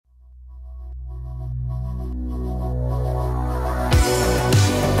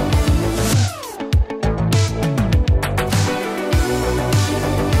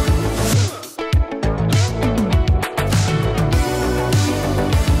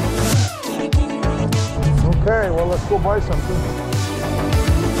let's go buy something.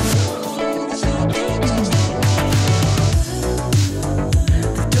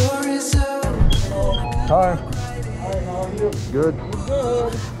 Hi. Hi, how are you? Good.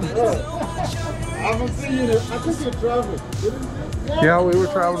 Good. I haven't seen you. I think you're traveling, didn't you? Yeah, we were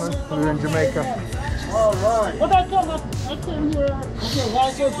traveling. We were in Jamaica. All right. But I came here. Okay,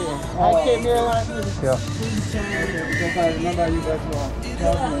 why go there? I came here like this. Yeah. Because I remember you guys were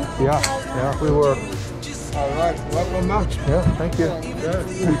traveling. Yeah, we were. All right. Welcome back. Yeah, thank you.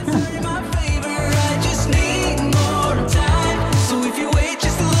 I just need more time. So if you wait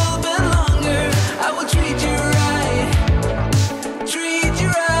just a little bit longer, I will treat you right. Treat you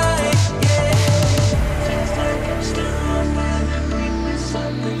right, yeah. Feels like I'm still bring me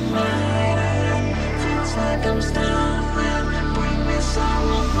something right. Feels like I'm still bring me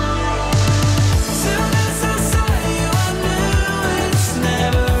someone right. Soon as I saw you, I knew it's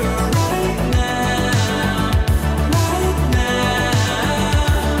never right now. Right now.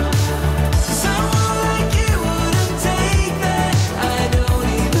 Someone like you wouldn't take that. I don't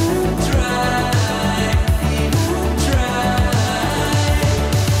even try, even try.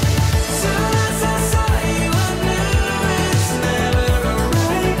 Soon as I saw you, I knew it's never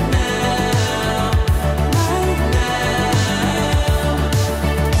right now, right now.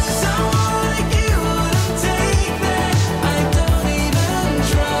 Someone like you wouldn't take that. I don't even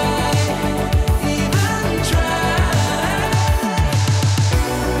try, even try.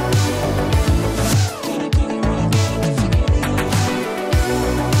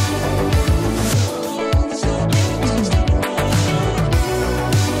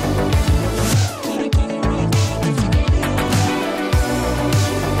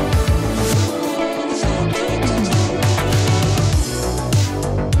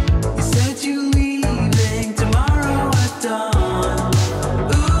 You said you leaving tomorrow at dawn.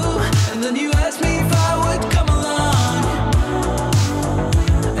 Ooh, and then you asked me if I would come along.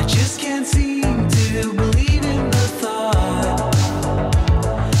 I just can't seem to believe in the thought.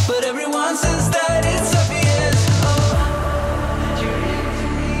 But everyone says that it's obvious. Oh, that you're into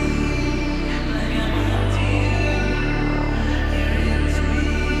me, like I'm into you. You're into me.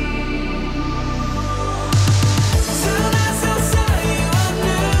 Soon as I saw you, I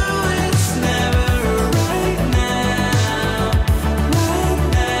knew it's never right now, right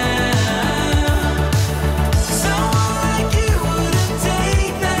now. Someone like you wouldn't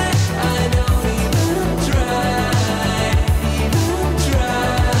take that. I don't even try, even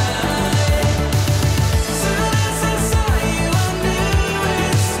try. Soon as I saw you, I knew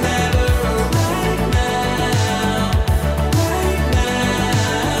it's never right now, right now.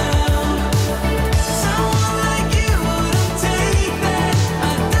 Someone like you wouldn't take that.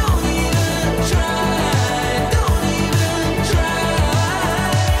 I don't even try, don't even try.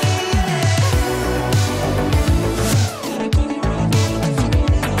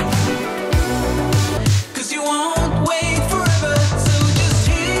 'Cause you won't wait forever, so just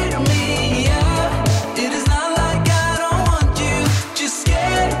hear me out. It is not like I don't want you, just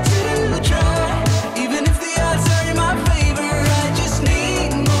scared to try. Even if the odds are in my favor, I just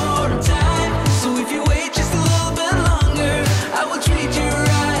need more time. So if you wait just a little bit longer, I will treat you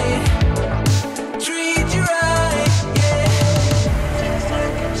right. Treat you right, yeah. Feels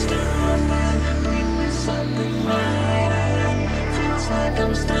like I'm still bring me something right. Feels like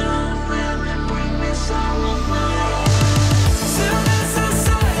I'm still bring me someone right. Soon as I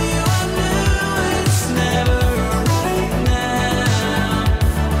saw you, I knew it's never right now,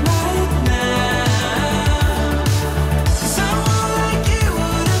 right now. Someone like you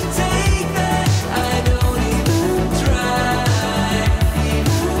wouldn't take that. I don't even try,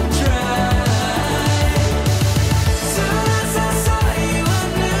 even try. Soon as I saw you, I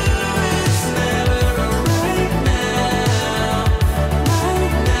knew it's never right now,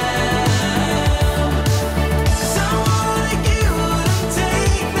 right now. Someone like you wouldn't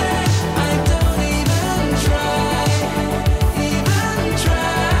take that. I don't even try, even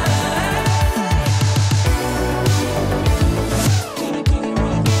try.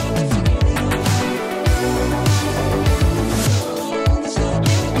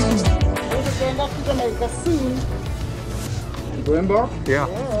 We're going back to Jamaica soon. You going back? Yeah.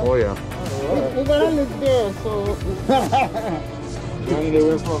 Oh, yeah. We're gonna live there, so. Running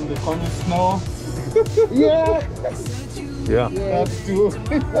away from the coming snow. Yeah. Yeah. That's true.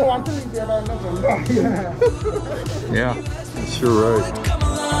 I want to live there by November. Yeah. That's sure right.